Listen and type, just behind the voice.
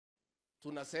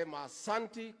tunasema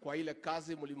asanti kwa ile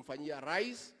kazi mlimfanyia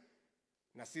rais,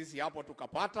 na sisi hapo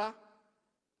tukapata,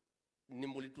 ni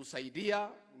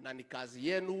mlitusaidia na ni kazi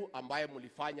yenu ambaye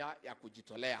mlifanya ya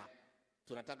kujitolea.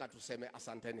 Tunataka tuseme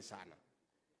asanteni sana.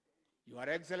 Your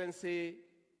Excellency,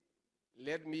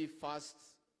 let me first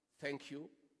thank you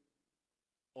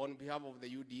on behalf of the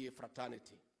UDA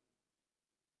fraternity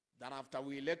that after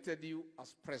we elected you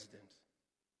as president,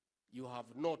 you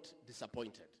have not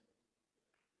disappointed.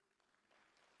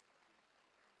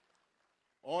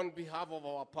 On behalf of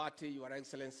our party, Your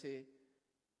Excellency,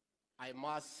 I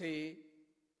must say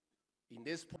in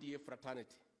this UDA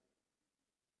fraternity,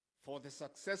 for the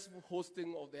successful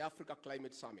hosting of the Africa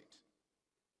Climate Summit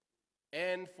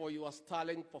and for your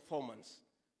sterling performance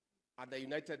at the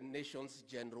United Nations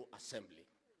General Assembly.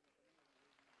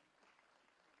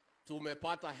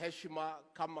 Tumepata heshima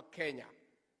kama Kenya,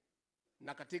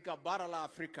 na katika bara la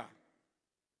Afrika,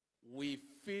 we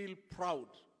feel proud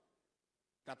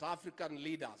that African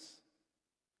leaders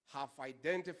have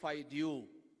identified you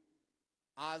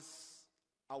as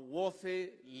a worthy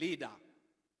leader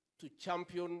to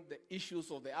champion the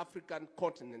issues of the African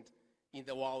continent in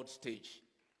the world stage.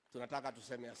 Tunataka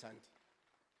tuseme asante.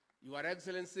 Your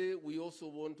Excellency, we also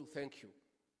want to thank you,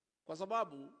 kwa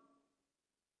sababu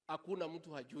hakuna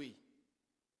mtu hajui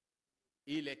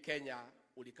ile Kenya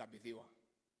ulikabidhiwa.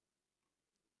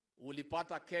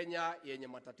 Ulipata Kenya yenye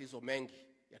matatizo mengi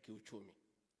ya kiuchumi.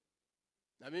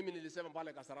 Na mimi nilisema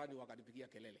pale Kasarani, wakanipigia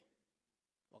kelele.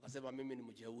 Wakasema mimi ni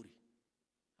mjeuri.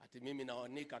 Ati mimi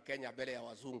naonika Kenya mbele ya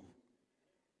wazungu.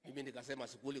 Mimi nikasema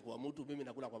sikuli kwa mtu, mimi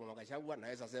nakula kwa mama Gachagua,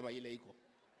 naweza sema ile iko.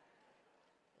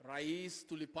 Rais,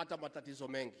 tulipata matatizo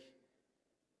mengi.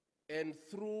 And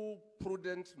through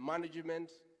prudent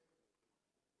management,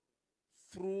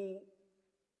 through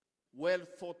well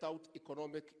thought out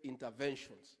economic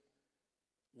interventions,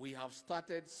 we have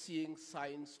started seeing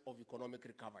signs of economic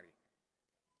recovery.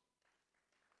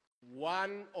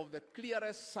 One of the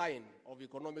clearest signs of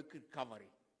economic recovery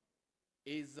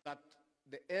is that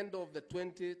the end of the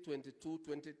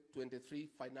 2022-2023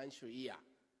 financial year,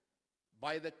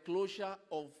 by the closure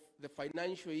of the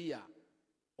financial year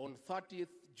on 30th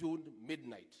June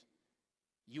midnight,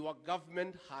 your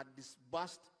government had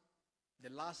disbursed the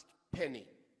last penny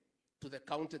to the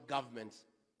county governments,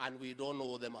 and we don't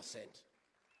owe them a cent.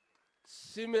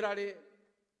 Similarly,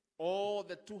 all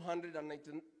the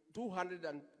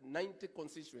 290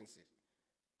 constituencies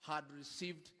had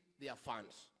received their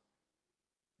funds.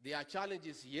 There are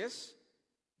challenges, yes,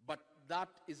 but that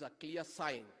is a clear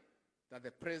sign that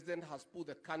the president has put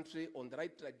the country on the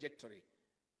right trajectory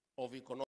of economic